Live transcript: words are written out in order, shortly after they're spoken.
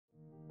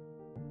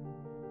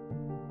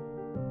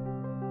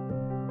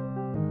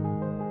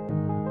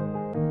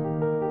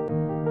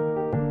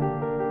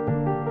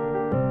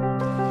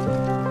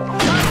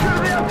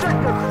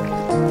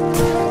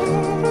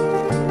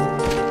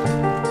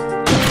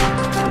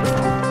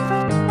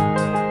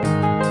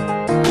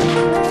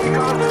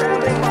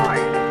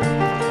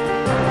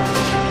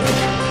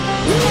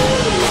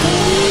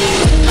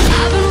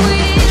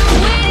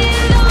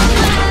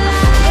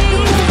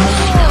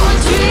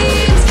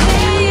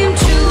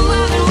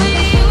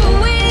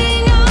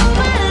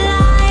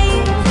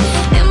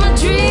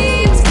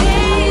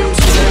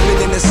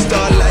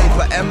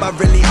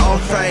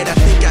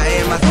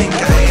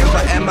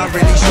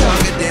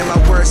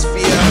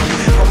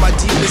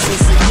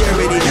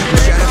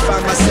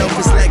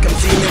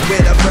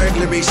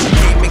way she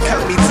came and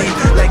cut me deep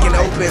like an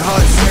open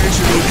heart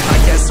surgery. I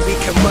guess we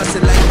can bust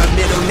it like my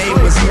middle name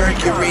was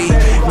Mercury.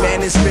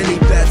 Man, it's really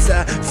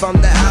better from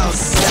the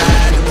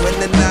outside. And when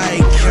the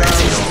night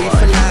comes, we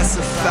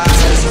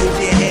philosophize. Move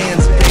your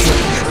hands,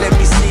 baby, let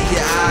me see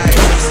your eyes.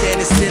 I'm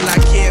standing still, I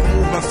can't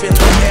move, I'm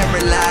feeling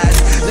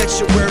paralyzed. Let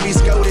your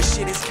worries go, this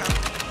shit is